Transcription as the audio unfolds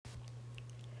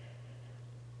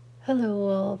Hello,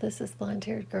 all. This is Blonde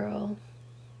Haired Girl.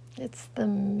 It's the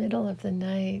middle of the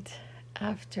night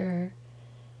after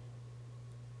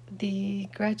the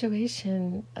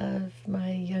graduation of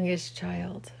my youngest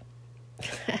child.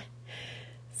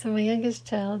 So, my youngest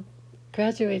child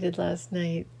graduated last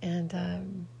night, and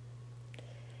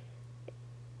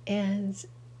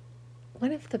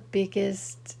one of the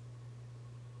biggest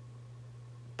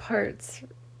parts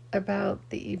about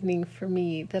the evening for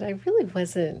me that I really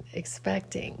wasn't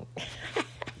expecting.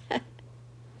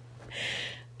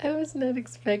 I was not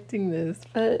expecting this,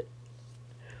 but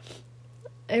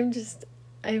I'm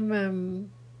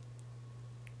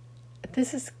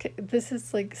this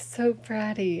is like so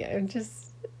bratty.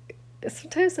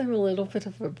 Sometimes I'm a little bit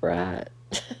of a brat.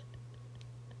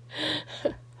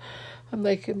 I'm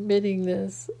like admitting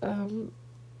this,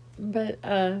 but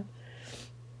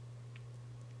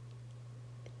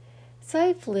so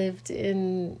I've lived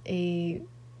in a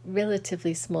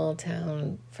relatively small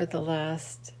town for the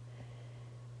last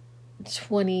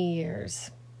 20 years.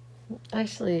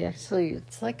 Actually,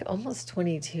 it's like almost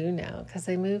 22 now because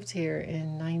I moved here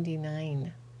in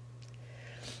 99.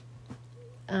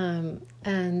 And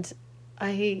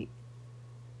it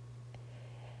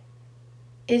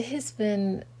has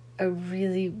been a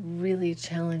really, really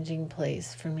challenging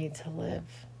place for me to live.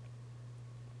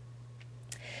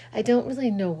 I don't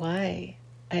really know why.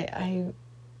 I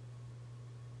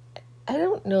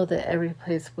don't know that every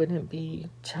place wouldn't be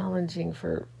challenging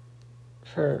for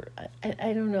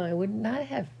I don't know. I would not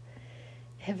have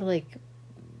like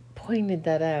pointed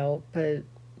that out, but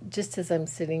just as I'm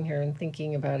sitting here and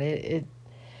thinking about it,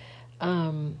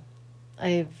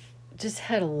 I've just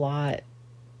had a lot.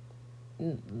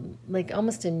 Like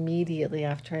almost immediately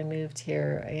after I moved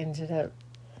here, I ended up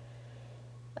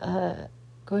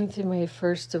going through my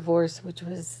first divorce, which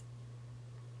was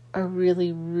a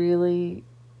really, really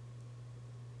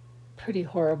pretty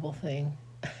horrible thing.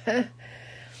 And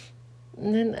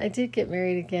then I did get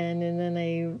married again, and then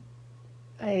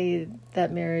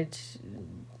that marriage,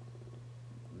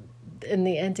 and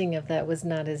the ending of that was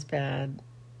not as bad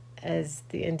as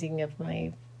the ending of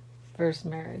my first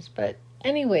marriage. But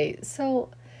anyway,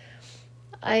 so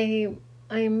I'm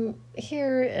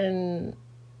here, and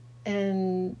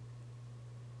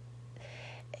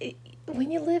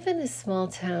when you live in a small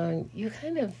town, you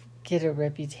kind of get a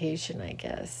reputation, I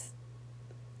guess,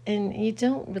 and you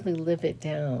don't really live it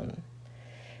down.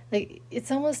 Like,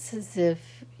 it's almost as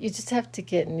if you just have to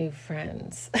get new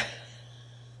friends.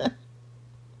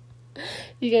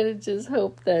 You gotta just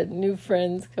hope that new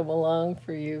friends come along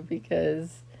for you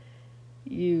because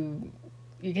you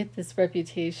get this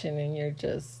reputation and you're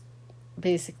just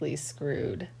basically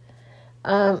screwed.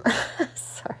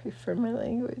 Sorry for my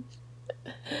language.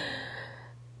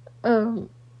 And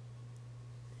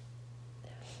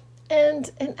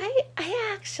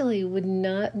I actually would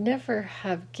never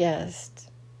have guessed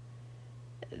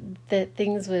that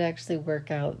things would actually work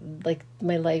out, like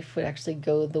my life would actually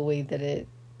go the way that it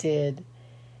did.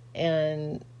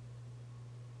 And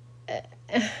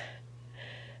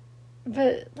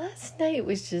but last night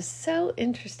was just so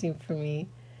interesting for me.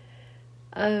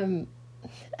 I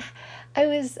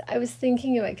was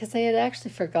thinking about, because I had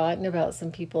actually forgotten about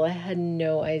some people. I had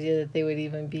no idea that they would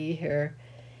even be here,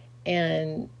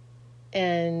 and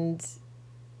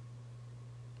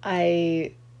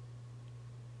I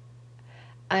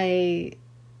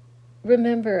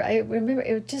remember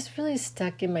it just really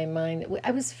stuck in my mind.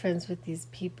 I was friends with these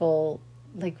people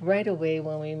like right away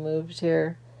when we moved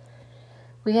here.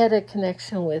 We had a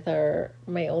connection with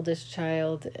my oldest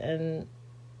child, and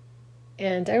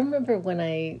I remember when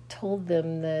I told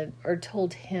him that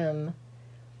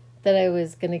I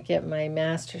was going to get my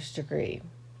master's degree.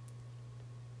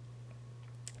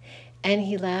 And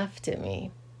he laughed at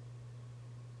me.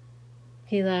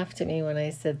 He laughed at me when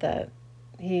I said that.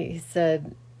 He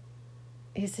said,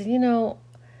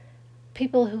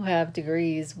 people who have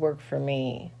degrees work for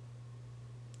me.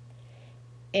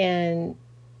 And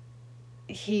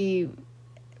he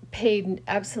paid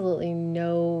absolutely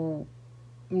no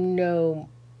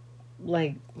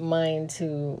like mind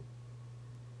to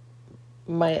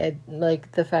my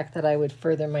the fact that I would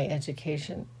further my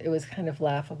education. It was kind of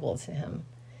laughable to him.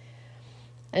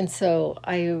 And so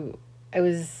I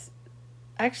was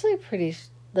actually pretty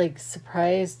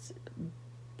surprised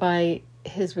by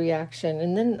his reaction.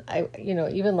 And then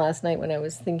even last night when I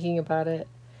was thinking about it,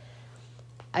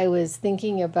 I was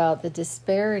thinking about the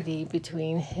disparity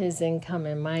between his income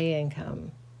and my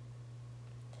income.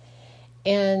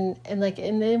 And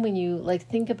then when you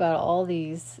think about all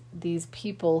these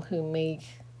people who make,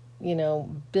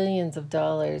 billions of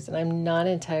dollars, and I'm not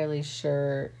entirely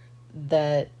sure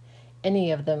that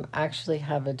any of them actually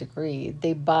have a degree.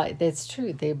 They buy, that's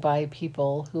true, they buy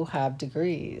people who have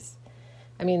degrees.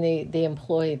 I mean, they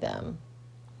employ them.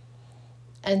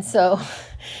 And so,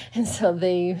 and so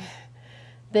they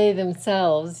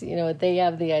themselves, they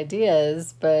have the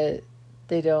ideas, but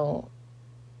they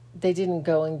didn't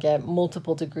go and get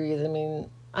multiple degrees. I mean,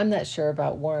 I'm not sure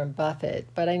about Warren Buffett,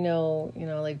 but I know,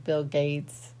 like Bill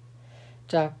Gates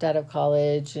dropped out of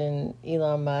college, and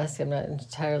Elon Musk, I'm not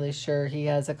entirely sure he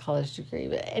has a college degree.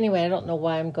 But anyway, I don't know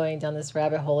why I'm going down this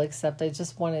rabbit hole, except I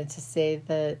just wanted to say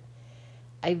that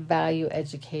I value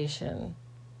education.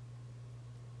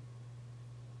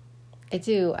 I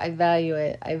do. I value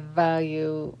it. I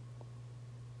value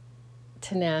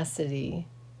tenacity.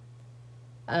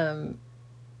 And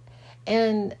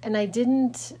I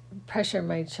didn't pressure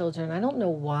my children. I don't know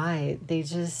why. They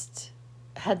just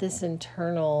had this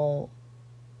internal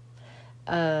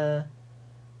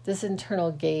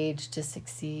gauge to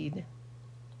succeed.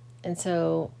 And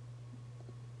so,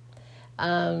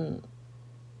 but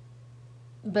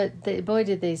boy,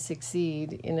 did they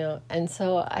succeed, And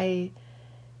so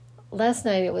last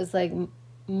night it was like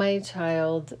my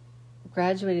child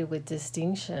graduated with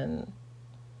distinction.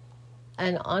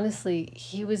 And honestly,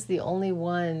 he was the only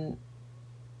one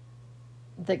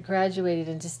that graduated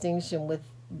in distinction with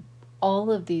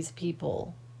all of these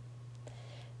people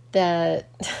that,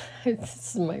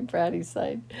 this is my bratty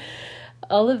side,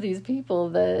 all of these people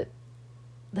that,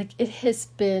 like, it has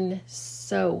been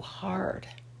so hard.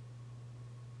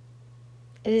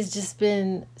 It has just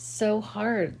been so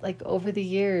hard, like, over the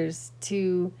years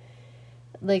to,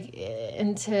 like,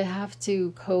 and to have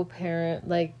to co-parent.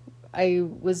 Like, I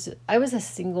was a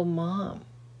single mom.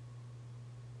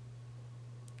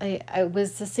 I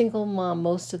was a single mom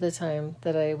most of the time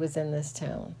that I was in this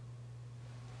town,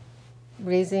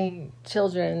 raising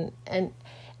children, and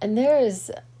there is,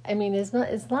 I mean, as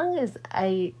long as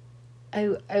I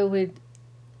would.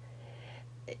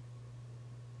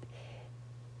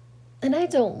 And I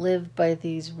don't live by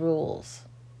these rules.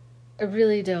 I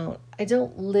really don't. I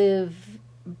don't live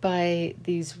by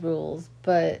these rules,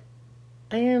 but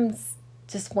I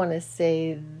just want to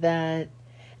say that,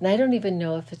 and I don't even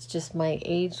know if it's just my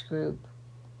age group,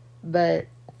 but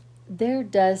there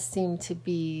does seem to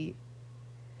be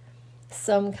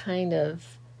some kind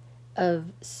of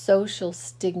social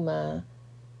stigma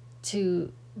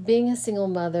to being a single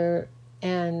mother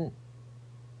and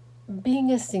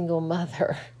being a single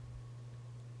mother.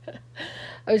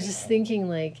 I was just thinking,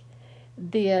 like,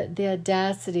 the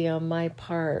audacity on my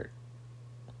part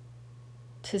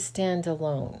to stand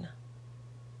alone.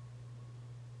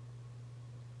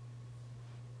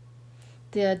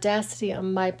 The audacity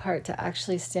on my part to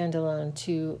actually stand alone,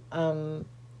 to,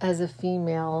 as a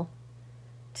female,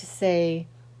 to say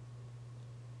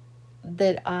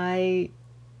that I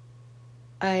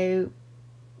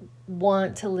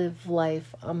want to live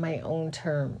life on my own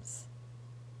terms.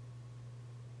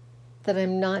 That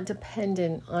I'm not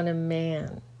dependent on a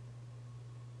man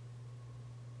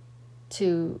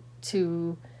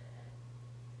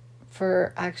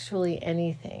for actually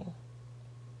anything.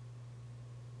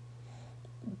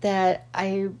 That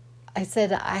I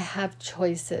said I have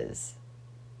choices.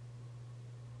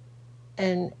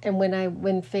 And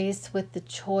when faced with the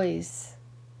choice,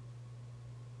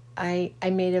 I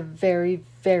made a very,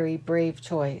 very brave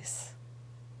choice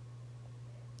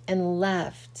and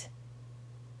left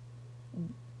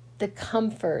the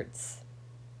comforts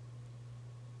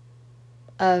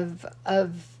of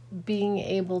being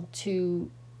able to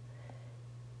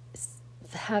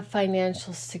have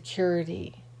financial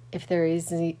security, if there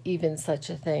is even such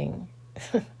a thing.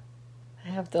 I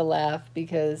have to laugh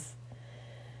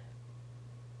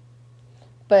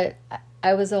but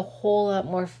I was a whole lot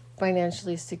more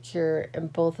financially secure in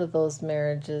both of those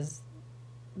marriages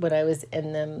when I was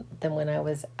in them than when I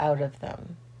was out of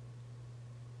them.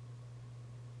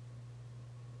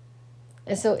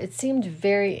 And so it seemed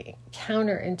very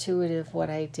counterintuitive what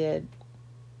I did.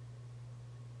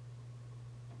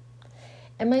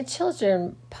 And my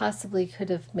children possibly could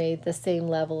have made the same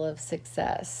level of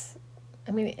success.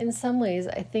 I mean, in some ways,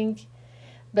 I think,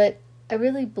 but I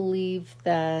really believe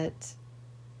that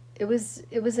it was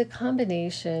a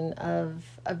combination of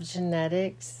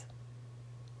genetics.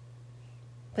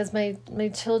 Because my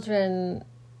children,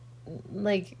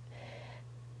 like,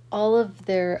 all of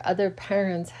their other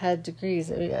parents had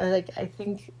degrees. I mean, I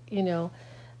think,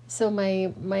 so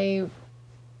my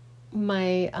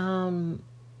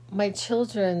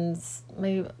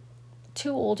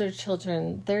two older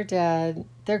children, their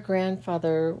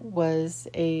grandfather was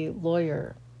a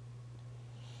lawyer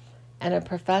and a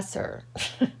professor.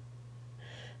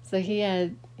 So he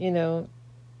had,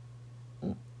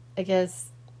 I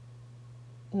guess,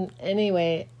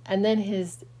 anyway, and then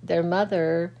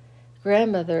their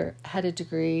grandmother had a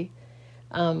degree.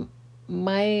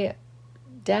 My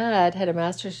dad had a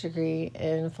master's degree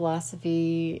in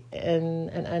philosophy and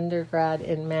an undergrad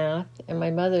in math, and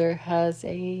my mother has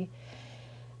a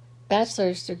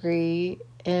bachelor's degree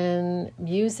in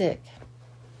music.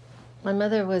 My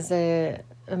mother was a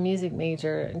music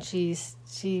major, and she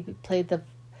played the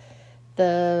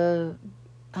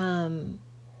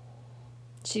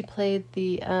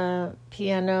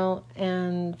piano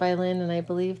and violin, and I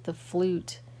believe the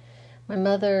flute. My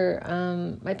mother,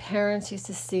 my parents used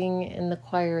to sing in the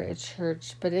choir at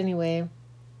church. But anyway,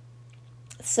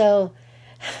 so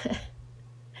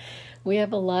we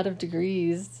have a lot of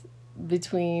degrees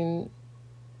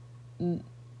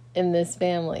in this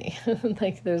family.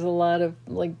 Like, there's a lot of,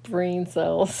 like, brain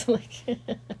cells. Like,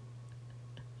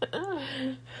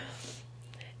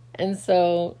 and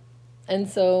so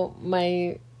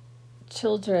my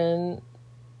children,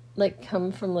 like,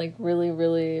 come from, like, really,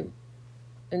 really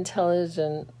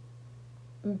intelligent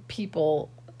people.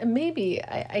 And maybe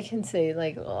I can say,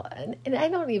 like, well, and I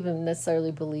don't even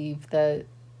necessarily believe that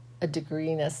a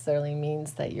degree necessarily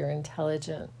means that you're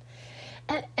intelligent.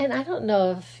 And I don't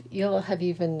know if you'll have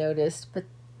even noticed, but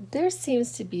there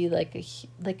seems to be like a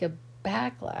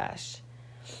backlash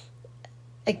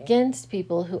against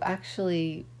people who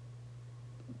actually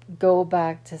go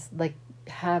back to, like,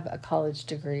 have a college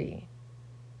degree.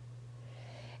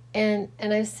 And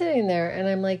I'm sitting there and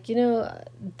I'm like,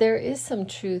 there is some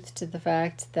truth to the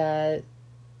fact that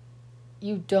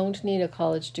you don't need a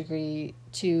college degree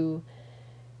to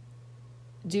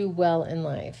do well in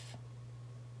life.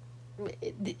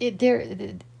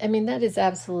 That is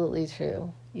absolutely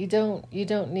true. You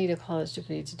don't need a college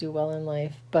degree to do well in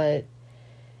life, but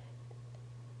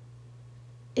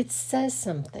it says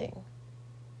something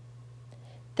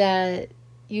that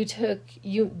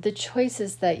the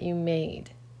choices that you made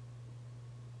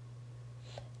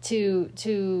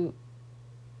to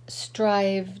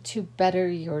strive to better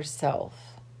yourself.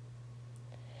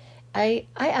 I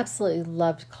absolutely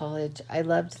loved college. I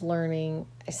loved learning.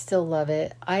 I still love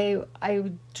it. I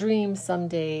dream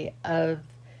someday of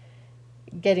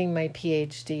getting my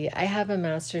PhD. I have a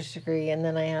master's degree, and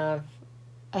then I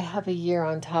have a year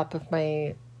on top of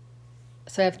so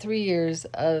I have 3 years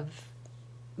of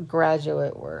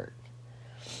graduate work.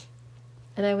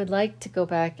 And I would like to go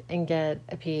back and get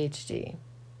a PhD.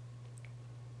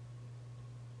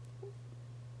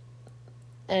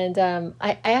 And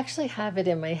I actually have it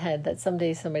in my head that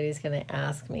someday somebody's going to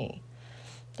ask me.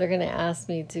 They're going to ask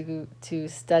me to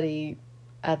study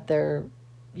at their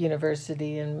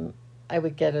university, and I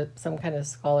would get some kind of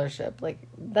scholarship. Like,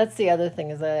 that's the other thing,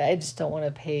 is that I just don't want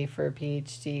to pay for a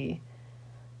PhD.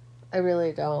 I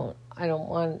really don't. I don't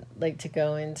want, like, to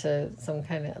go into some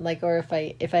kind of, like, or if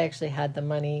I actually had the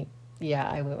money, yeah,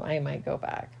 I might go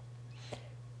back.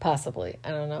 Possibly. I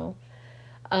don't know.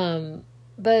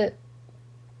 But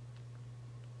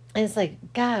it's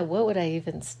like, God, what would I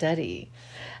even study?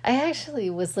 I actually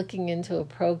was looking into a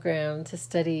program to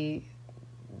study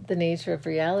the nature of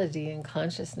reality and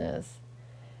consciousness.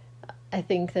 I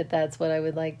think that's what I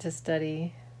would like to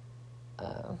study.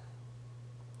 And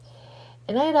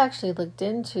I had actually looked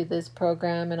into this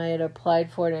program, and I had applied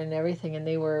for it and everything, and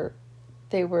they were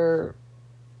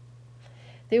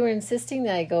insisting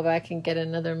that I go back and get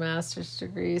another master's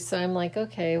degree. So I'm like,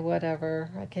 okay,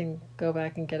 whatever. I can go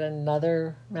back and get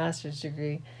another master's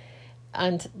degree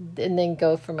and then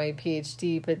go for my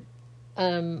PhD. But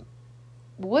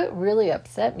what really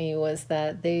upset me was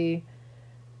that they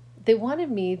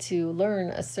wanted me to learn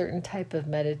a certain type of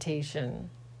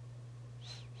meditation.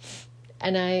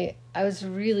 And I was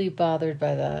really bothered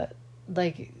by that.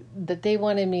 Like, that they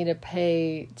wanted me to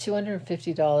pay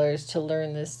 $250 to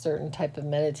learn this certain type of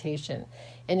meditation.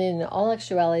 And in all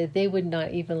actuality, they would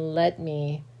not even let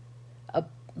me,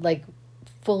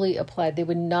 fully apply. They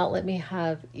would not let me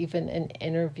have even an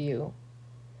interview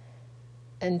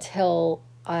until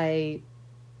I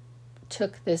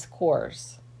took this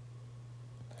course.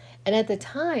 And at the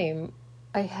time,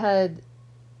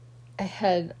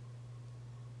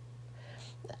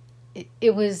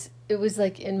 it was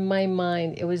like, in my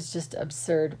mind, it was just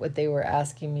absurd what they were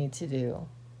asking me to do.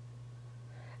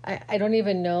 I don't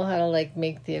even know how to, like,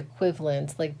 make the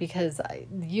equivalent, like, because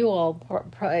you all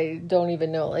probably don't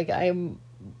even know, like,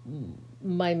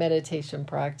 my meditation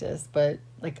practice, but,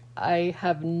 like, I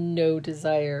have no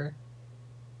desire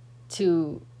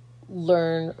to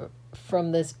learn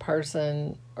from this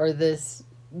person or this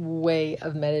way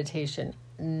of meditation.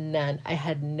 None. I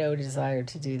had no desire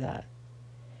to do that.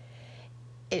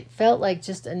 It felt like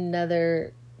just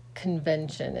another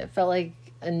convention. It felt like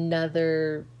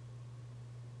another,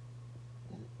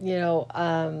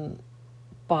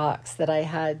 box that I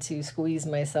had to squeeze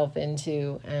myself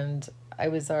into, and I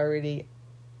was already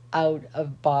out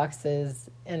of boxes,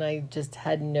 and I just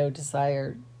had no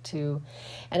desire to.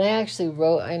 And I actually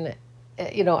wrote, I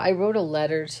wrote a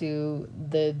letter to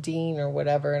the dean or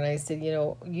whatever, and I said,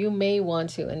 you may want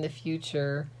to in the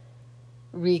future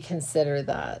reconsider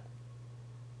that.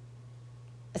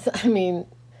 So, I mean,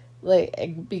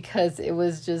 because it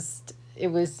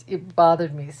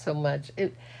bothered me so much.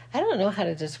 I don't know how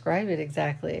to describe it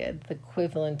exactly, the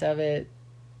equivalent of it.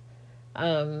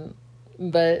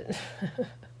 But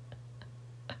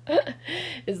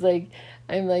it's like,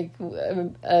 I'm like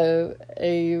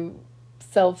a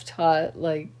self-taught,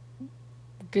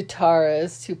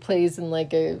 guitarist who plays in,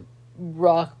 a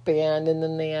rock band, and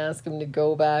then they ask him to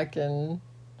go back and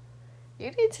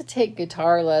you need to take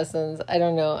guitar lessons. I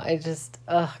don't know.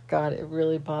 Oh God, it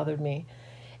really bothered me.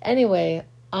 Anyway,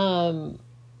 so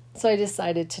I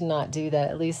decided to not do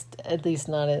that, at least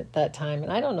not at that time.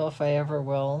 And I don't know if I ever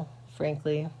will,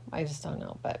 frankly. I just don't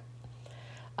know. But,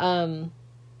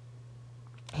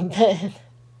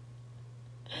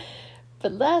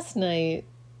 but last night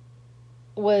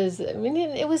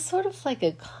it was sort of like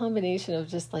a combination of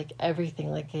just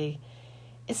everything,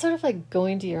 it's sort of like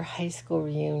going to your high school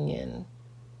reunion.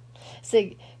 It's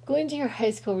like going to your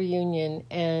high school reunion,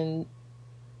 and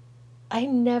I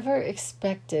never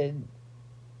expected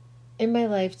in my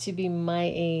life to be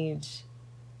my age,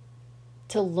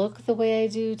 to look the way I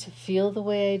do, to feel the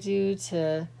way I do,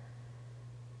 to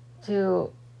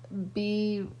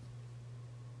be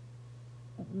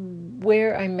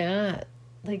where I'm at.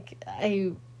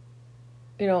 I'm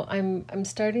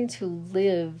starting to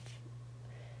live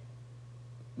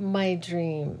my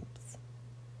dreams.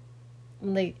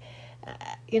 And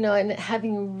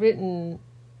having written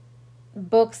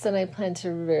books, and I plan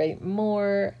to write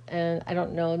more, and I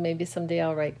don't know, maybe someday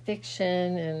I'll write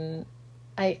fiction, and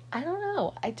I don't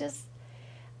know.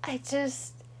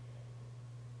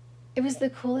 It was the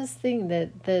coolest thing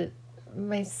that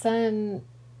my son,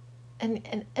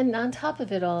 and on top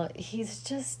of it all, he's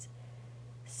just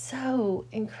so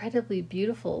incredibly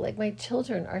beautiful. My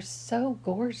children are so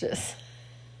gorgeous.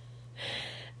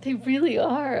 They really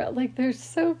are. They're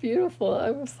so beautiful.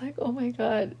 I was like, oh my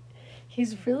God,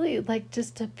 he's really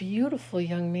just a beautiful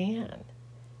young man.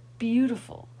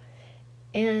 Beautiful.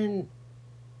 And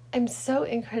I'm so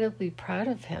incredibly proud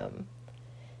of him,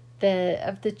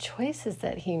 of the choices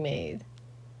that he made.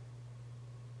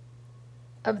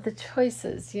 Of the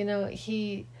choices,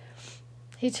 he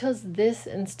chose this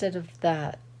instead of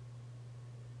that.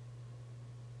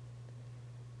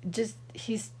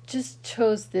 He just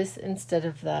chose this instead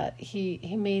of that.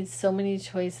 He made so many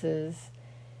choices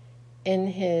in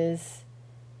his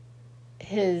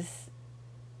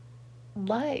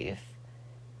life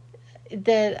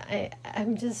that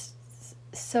I'm just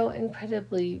so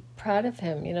incredibly proud of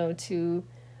him, to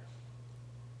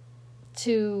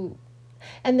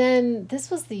and then this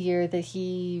was the year that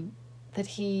his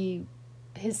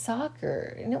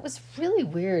soccer, and it was really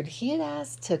weird. He had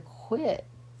asked to quit.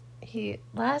 He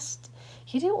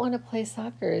didn't want to play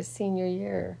soccer his senior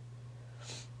year.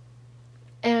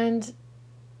 And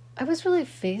I was really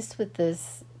faced with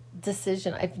this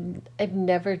decision. I've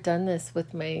never done this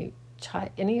with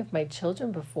any of my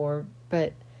children before,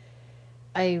 but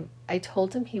I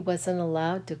told him he wasn't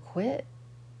allowed to quit.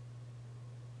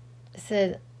 I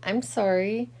said, I'm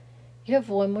sorry, you have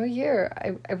one more year.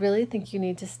 I really think you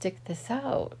need to stick this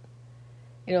out.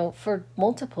 For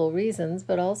multiple reasons,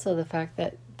 but also the fact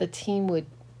that the team would,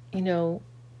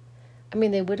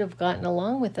 they would have gotten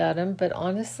along without him, but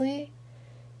honestly,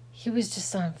 he was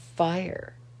just on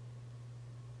fire.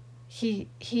 He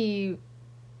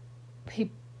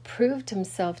proved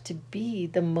himself to be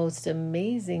the most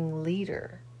amazing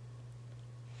leader.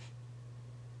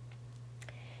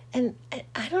 And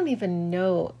I don't even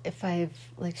know if I've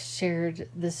shared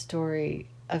the story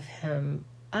of him.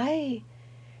 I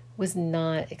was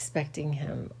not expecting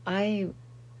him. I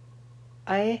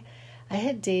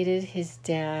had dated his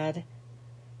dad.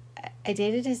 I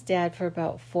dated his dad for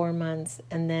about 4 months,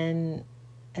 and then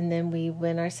we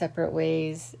went our separate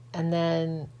ways. And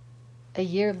then a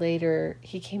year later,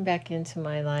 he came back into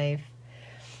my life.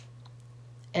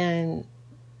 And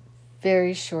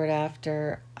very short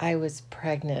after, I was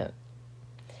pregnant.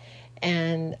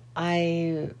 And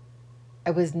I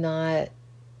was not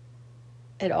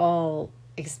at all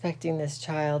expecting this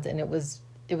child, and I was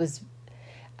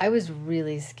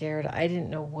really scared. I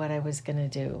didn't know what I was going to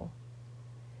do.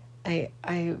 I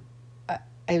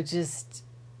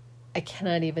I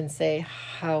cannot even say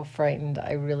how frightened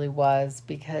I really was,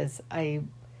 because I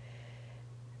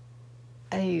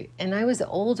was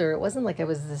older. It wasn't like I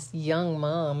was this young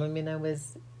mom. I mean, I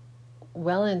was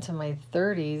well into my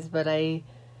 30s, but I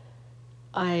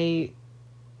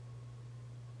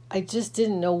just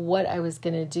didn't know what I was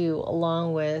going to do,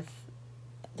 along with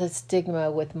the stigma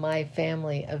with my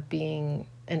family of being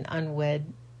an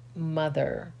unwed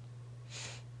mother.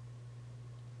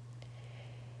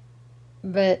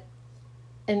 But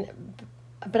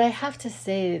I have to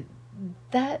say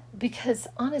that, because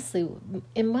honestly,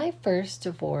 in my first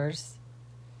divorce,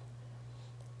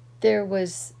 it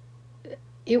was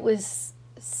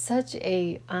such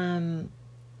a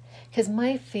because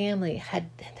my family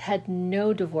had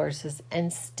no divorces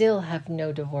and still have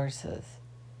no divorces.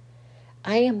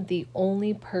 I am the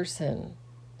only person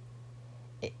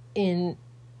in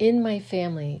my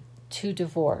family to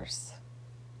divorce.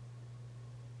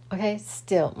 Okay,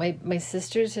 still, my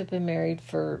sisters have been married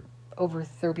for over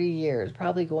 30 years,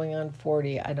 probably going on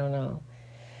 40, I don't know.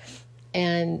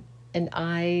 And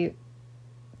I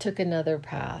took another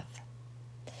path.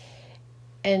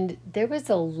 And there was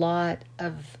a lot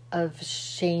of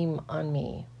shame on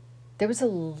me. There was a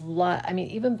lot, I mean,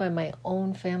 even by my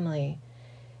own family.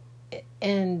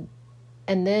 And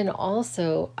then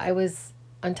also, I was,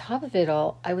 on top of it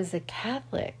all, I was a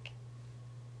Catholic.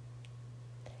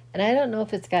 And I don't know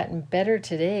if it's gotten better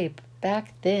today, but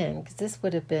back then, because this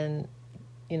would have been,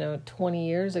 20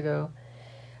 years ago,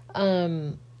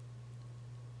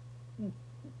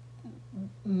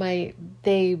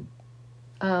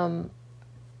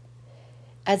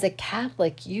 as a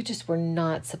Catholic, you just were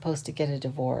not supposed to get a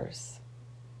divorce.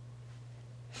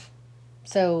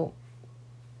 So,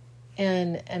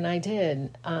 and I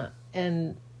did,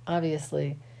 and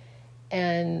obviously,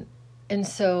 and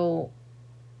so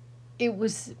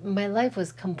my life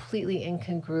was completely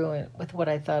incongruent with what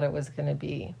I thought it was going to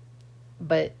be.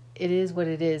 But it is what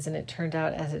it is, and it turned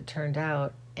out as it turned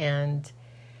out. And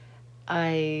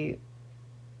so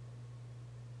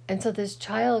this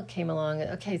child came along.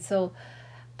 Okay, so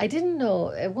I didn't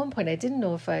know, at one point, I didn't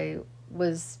know if I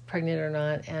was pregnant or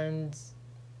not. And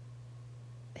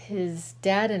his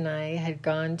dad and I had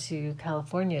gone to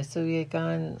California. So we had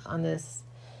gone on this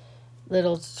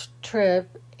little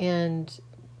trip, and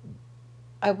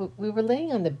I was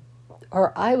laying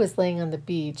on the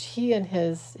beach. He and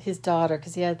his daughter,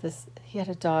 because he had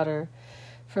a daughter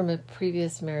from a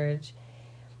previous marriage,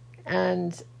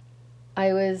 and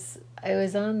I was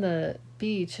on the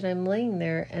beach, and I'm laying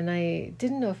there, and I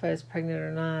didn't know if I was pregnant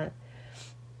or not.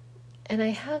 And I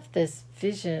have this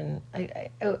vision.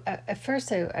 At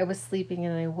first I was sleeping,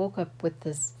 and I woke up with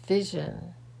this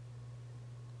vision.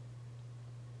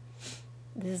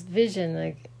 This vision,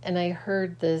 like, and I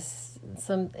heard this,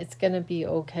 it's gonna be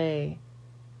okay.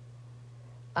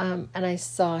 And I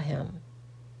saw him.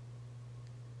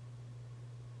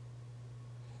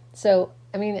 So,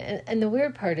 I mean, and the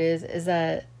weird part is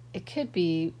that it could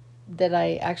be that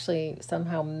I actually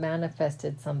somehow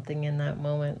manifested something in that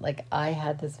moment. Like, I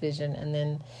had this vision, and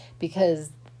then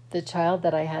because the child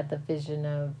that I had the vision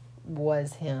of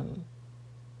was him.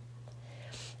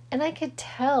 And I could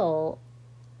tell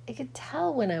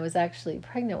when I was actually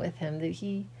pregnant with him that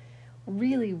he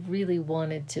really, really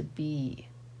wanted to be.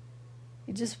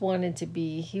 He just wanted to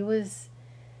be. He was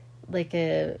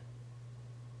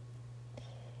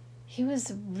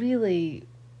really,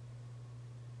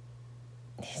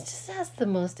 he just has the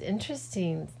most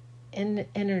interesting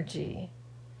energy.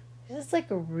 He's just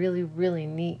like a really, really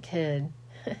neat kid.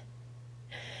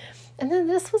 And then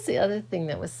this was the other thing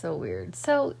that was so weird.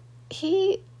 So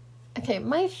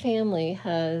my family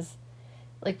has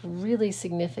like really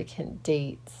significant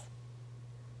dates.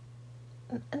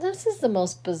 And this is the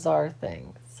most bizarre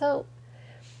thing. So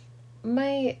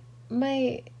my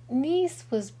niece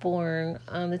was born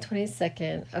on the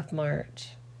 22nd of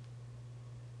March.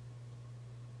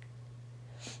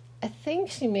 I think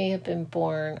she may have been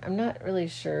born, I'm not really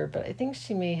sure, but I think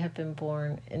she may have been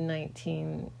born in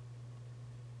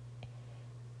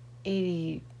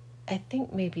 1980, I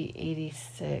think maybe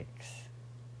 86.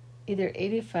 Either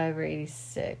 85 or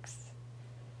 86.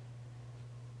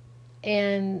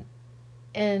 And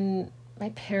my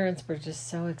parents were just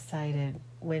so excited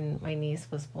when my niece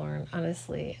was born.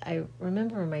 Honestly, I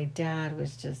remember my dad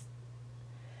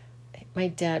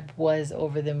was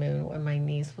over the moon when my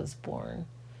niece was born.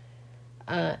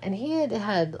 And he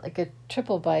had like a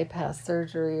triple bypass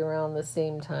surgery around the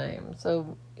same time.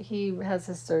 So he has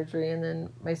his surgery, and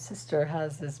then my sister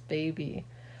has this baby.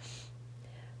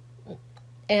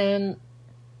 And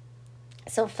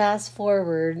so fast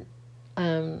forward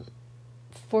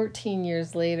 14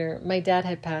 years later, my dad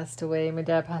had passed away. My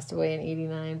dad passed away in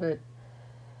 89, but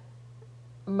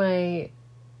my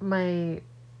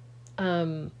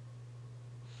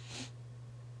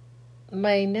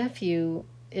my nephew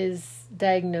is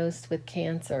diagnosed with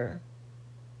cancer.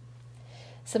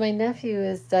 So my nephew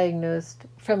is diagnosed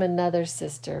from another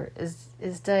sister,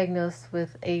 is diagnosed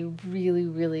with a really,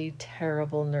 really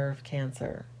terrible nerve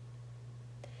cancer.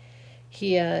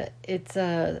 He had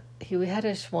a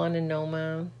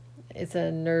schwannoma. It's a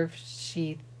nerve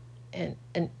sheath, and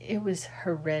it was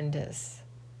horrendous.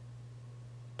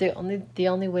 The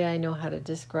only way I know how to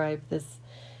describe this,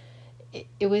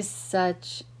 it was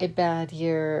such a bad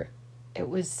year. It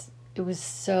was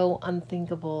so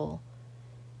unthinkable.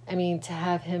 I mean, to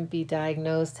have him be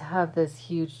diagnosed, to have this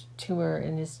huge tumor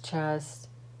in his chest,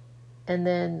 and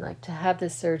then like to have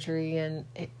this surgery, and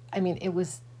it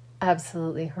was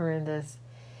absolutely horrendous.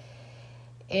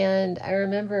 And I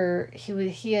remember I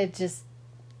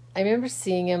remember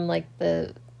seeing him I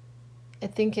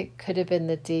think it could have been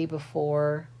the day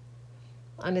before,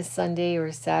 on a Sunday or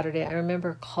a Saturday. I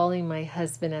remember calling my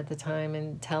husband at the time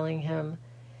and telling him,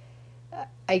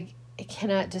 I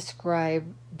cannot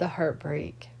describe the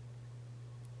heartbreak.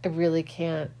 I really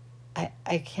can't.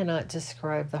 I cannot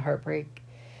describe the heartbreak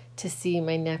to see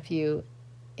my nephew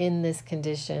in this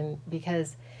condition,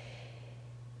 because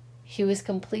he was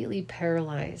completely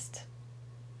paralyzed.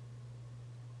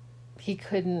 He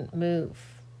couldn't move.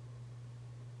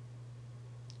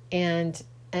 And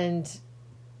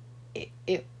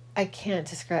it I can't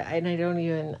describe, and I don't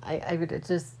even, I would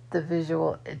just, the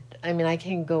visual, I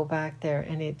can go back there,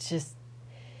 and it just,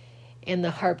 and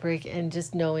the heartbreak, and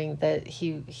just knowing that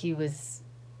he was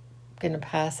going to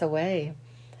pass away.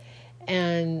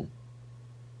 And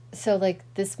so like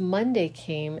this Monday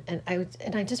came, and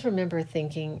I just remember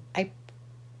thinking, I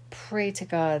pray to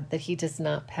God that he does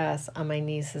not pass on my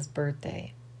niece's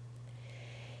birthday.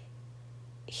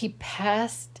 He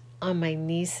passed on my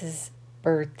niece's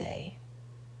birthday.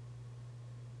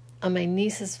 On my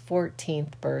niece's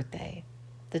 14th birthday,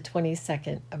 the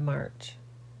 22nd of March.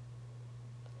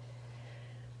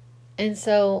 And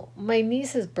so my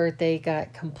niece's birthday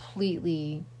got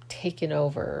completely taken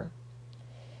over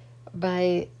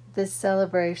by this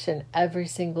celebration every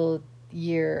single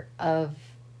year of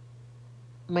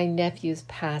my nephew's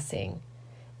passing,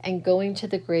 and going to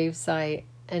the gravesite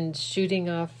and shooting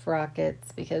off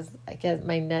rockets, because I guess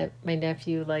my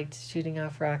nephew liked shooting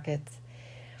off rockets.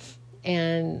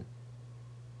 And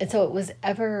so it was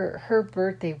ever, her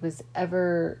birthday was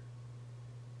ever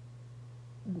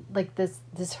like this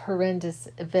horrendous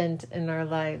event in our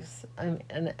lives.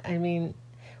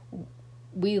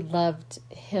 We loved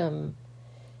him,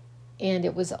 and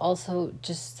it was also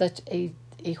just such a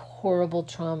horrible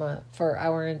trauma for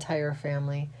our entire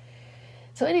family.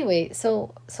 So anyway,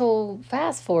 so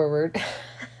fast forward,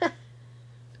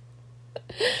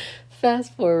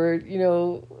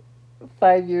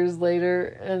 5 years later,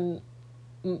 and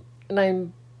I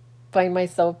find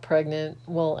myself pregnant.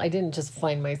 Well, I didn't just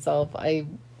find myself. I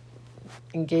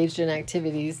engaged in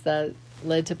activities that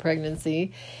led to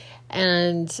pregnancy,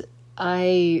 and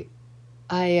I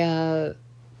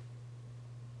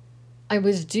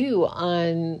was due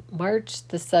on March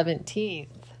the 17th.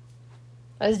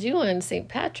 I was due on St.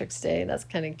 Patrick's Day. That's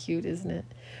kind of cute, isn't it?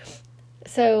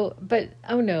 So, but,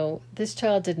 oh no, this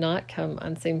child did not come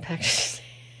on St. Patrick's Day.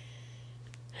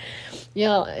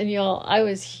 Y'all, I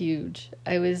was huge.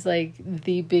 I was like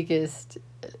the biggest,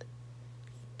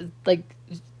 like,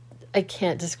 I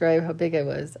can't describe how big I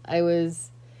was. I was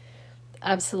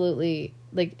absolutely,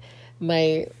 like,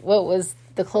 what was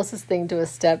the closest thing to a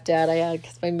stepdad I had,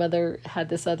 because my mother had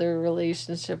this other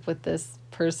relationship with this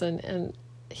person, and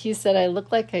he said I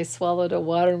looked like I swallowed a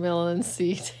watermelon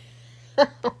seed.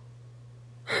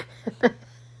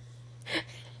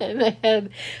 And I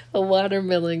had a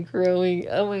watermelon growing.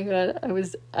 Oh my God, I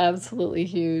was absolutely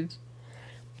huge.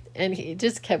 And he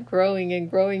just kept growing and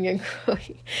growing and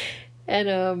growing.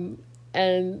 And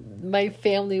my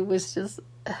family was just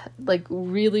like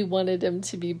really wanted him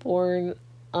to be born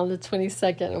on the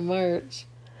 22nd of March.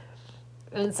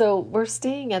 And so we're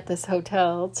staying at this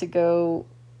hotel to go,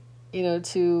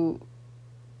 to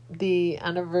the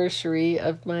anniversary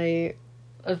of my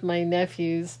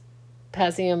nephew's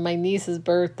passing on my niece's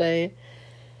birthday.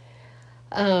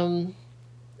 And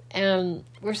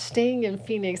we're staying in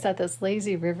Phoenix at this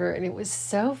lazy river, and it was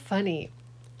so funny.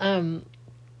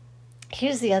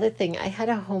 Here's the other thing. I had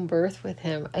a home birth with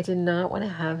him. I did not want to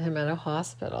have him at a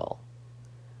hospital.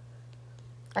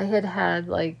 I had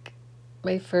like,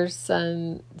 my first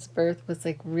son's birth was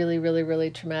like really, really,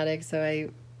 really traumatic. So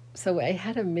I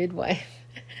had a midwife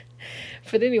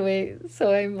but anyway,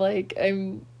 so I'm like,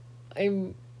 and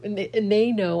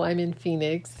they know I'm in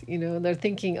Phoenix, they're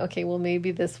thinking, okay, well, maybe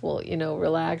this will,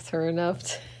 relax her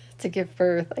enough to give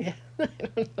birth. I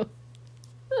don't know.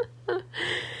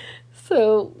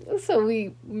 So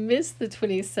we missed the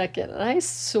 22nd, and I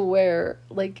swear,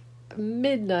 like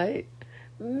midnight,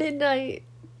 the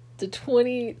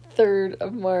 23rd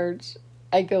of March,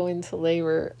 I go into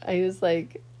labor. I was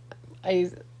like,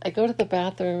 I go to the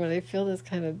bathroom and I feel this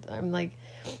kind of, I'm like,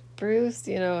 Bruce,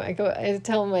 I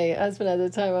tell my husband at the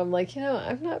time, I'm like,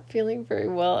 I'm not feeling very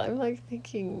well. I'm like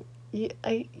thinking,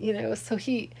 so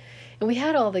and we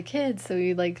had all the kids, so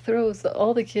he like throws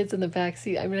all the kids in the back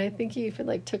seat. I mean, I think he even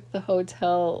like took the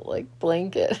hotel like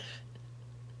blanket.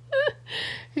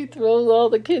 He throws all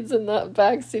the kids in that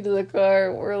back seat of the car,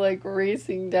 and we're like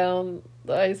racing down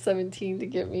the I-17 to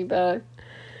get me back.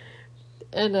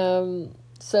 And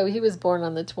so he was born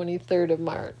on the 23rd of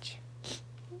March.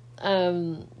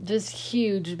 This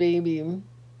huge baby.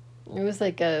 It was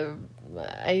like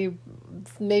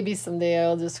maybe someday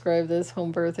I'll describe this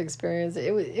home birth experience.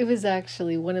 It was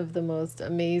actually one of the most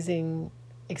amazing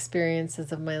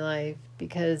experiences of my life,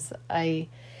 because I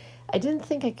didn't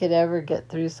think I could ever get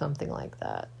through something like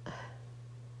that.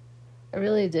 I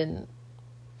really didn't.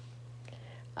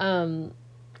 And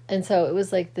so it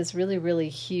was like this really, really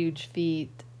huge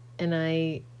feat, and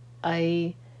I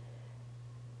I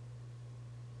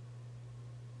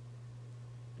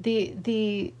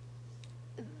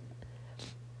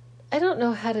don't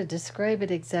know how to describe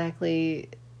it exactly.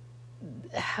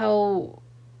 I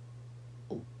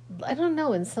don't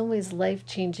know, in some ways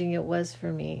life-changing it was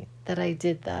for me that I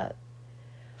did that.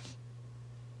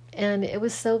 And it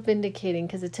was so vindicating,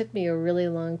 because it took me a really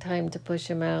long time to push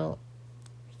him out.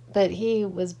 But he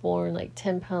was born like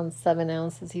 10 pounds, 7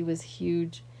 ounces. He was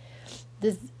huge.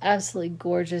 This absolutely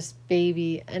gorgeous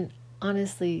baby. And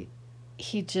honestly,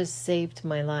 he just saved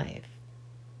my life.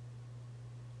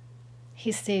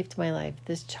 He saved my life.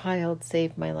 This child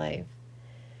saved my life.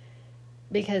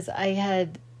 Because I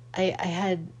had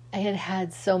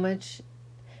so much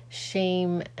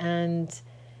shame and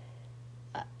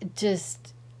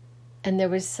and there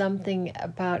was something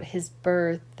about his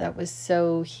birth that was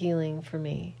so healing for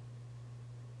me.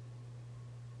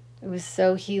 It was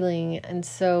so healing and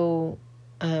so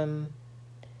and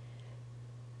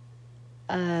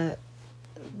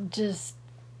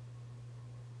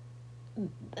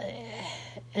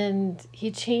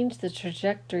he changed the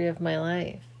trajectory of my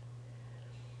life.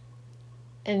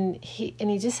 And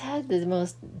he just had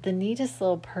the neatest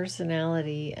little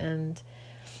personality, and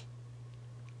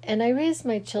I raised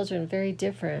my children very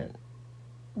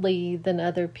differently than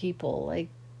other people. Like,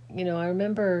 I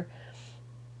remember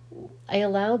I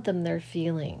allowed them their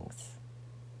feelings.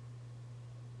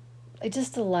 I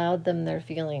just allowed them their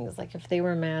feelings. Like, if they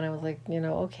were mad, I was like,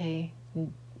 okay,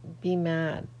 be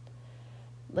mad.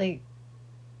 Like,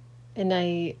 and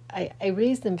I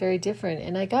raised them very different,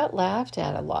 and I got laughed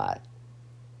at a lot.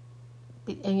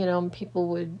 And, people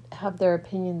would have their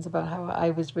opinions about how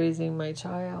I was raising my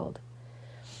child.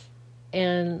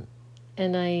 And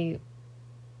I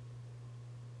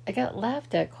got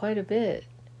laughed at quite a bit.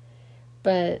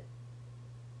 But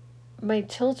my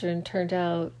children turned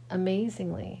out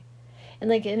amazingly.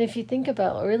 And if you think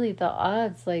about really the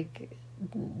odds, but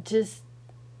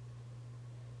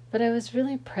I was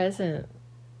really present.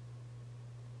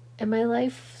 And my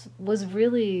life was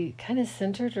really kind of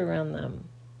centered around them.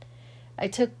 I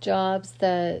took jobs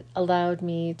that allowed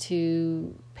me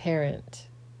to parent,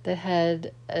 that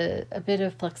had a bit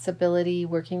of flexibility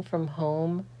working from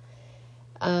home,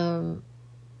 so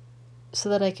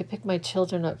that I could pick my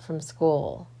children up from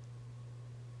school.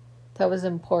 That was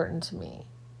important to me.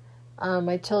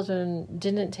 My children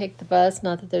didn't take the bus,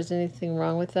 not that there's anything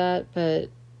wrong with that,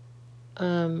 but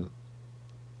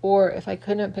or if I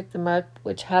couldn't pick them up,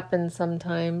 which happens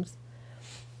sometimes,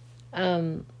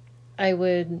 I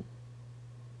would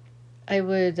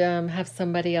have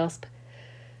somebody else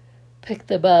pick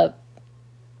them up.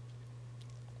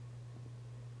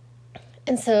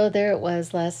 And so there it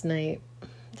was last night.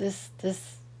 This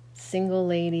single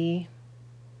lady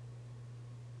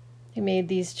who made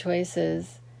these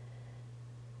choices,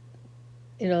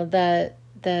 that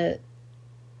and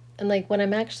when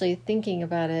I'm actually thinking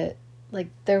about it,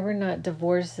 there were not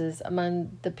divorces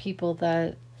among the people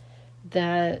that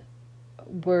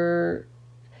were,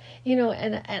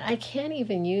 and I can't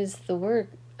even use the word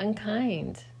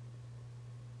unkind.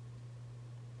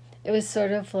 It was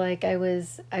sort of like I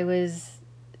was,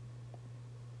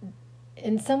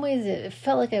 in some ways it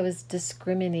felt like I was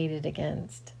discriminated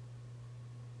against.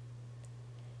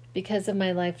 because of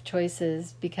my life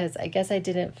choices, because I guess I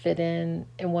didn't fit in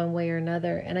one way or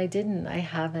another, and I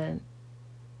haven't.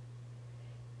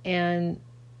 And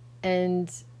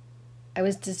I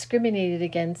was discriminated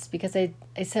against because I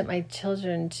sent my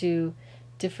children to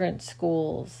different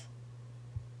schools.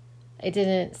 I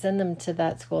didn't send them to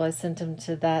that school. I sent them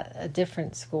to a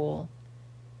different school.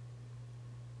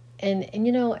 And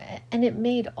and it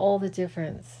made all the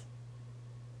difference.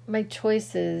 My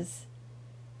choices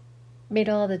made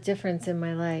all the difference in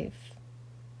my life.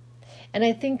 And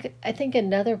I think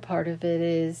another part of it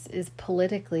is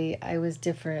politically I was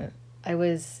different. I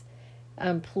was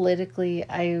politically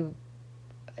I'm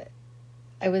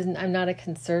not a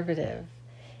conservative.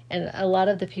 And a lot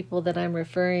of the people that I'm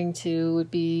referring to would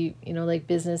be, like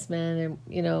businessmen,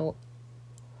 and,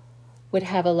 would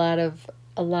have a lot of,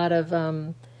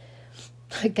 God,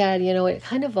 it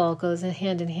kind of all goes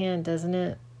hand in hand, doesn't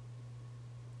it?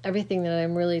 Everything that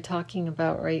I'm really talking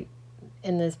about right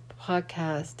in this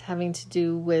podcast having to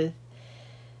do with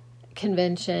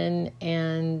convention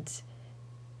and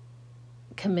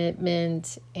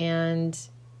commitment and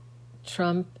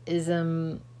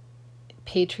Trumpism,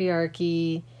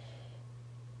 patriarchy,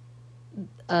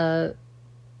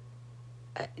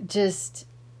 just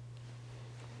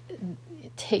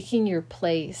taking your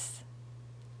place,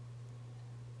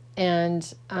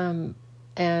 and I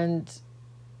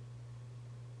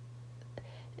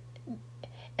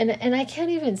can't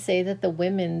even say that the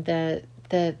women that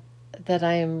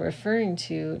I am referring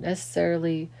to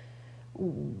necessarily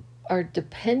are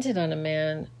dependent on a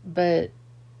man, but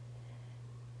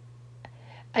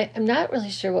I'm not really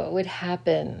sure what would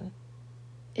happen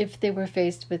if they were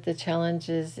faced with the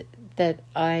challenges that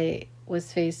I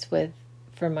was faced with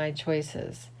for my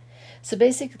choices. So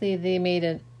basically they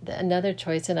made another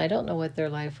choice, and I don't know what their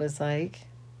life was like.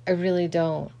 I really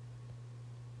don't.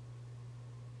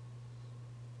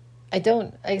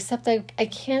 Except I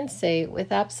can say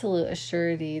with absolute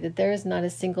assurity that there is not a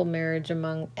single marriage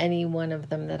among any one of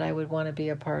them that I would want to be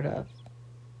a part of.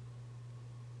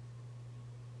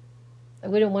 I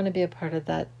wouldn't want to be a part of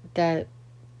that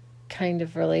kind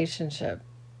of relationship.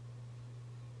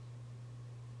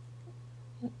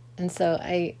 And so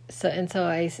I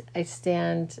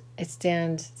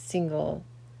stand single.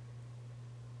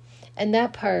 And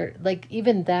that part, like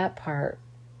even that part,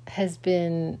 has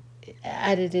been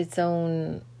added its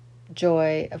own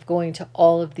joy of going to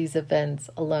all of these events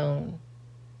alone.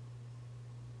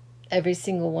 Every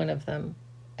single one of them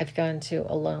I've gone to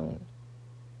alone.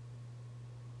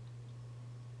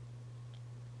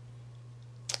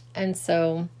 And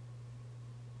so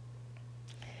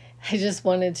I just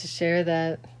wanted to share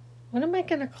that. What am I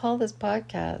going to call this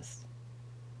podcast?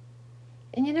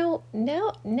 And now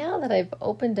that I've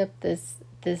opened up this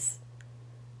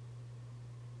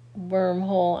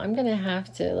wormhole, I'm going to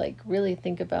have to really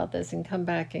think about this and come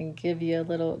back and give you a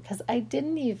little, because I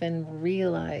didn't even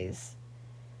realize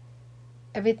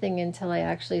everything until I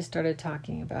actually started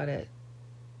talking about it.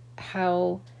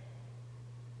 How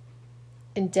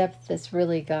in depth this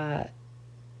really got.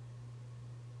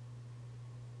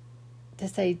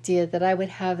 This idea that I would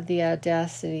have the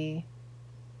audacity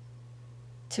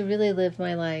to really live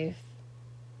my life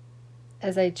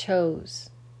as I chose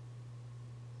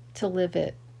to live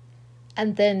it,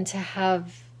 and then to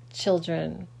have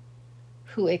children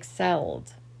who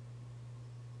excelled.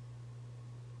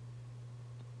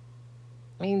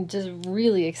 I mean, just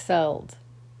really excelled.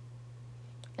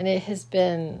 And it has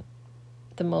been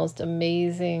the most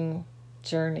amazing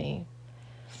journey.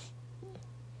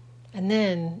 And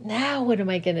then, now what am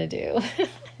I going to do?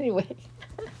 Anyway,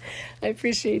 I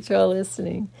appreciate you all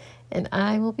listening. And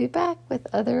I will be back with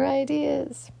other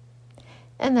ideas.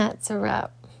 And that's a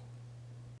wrap.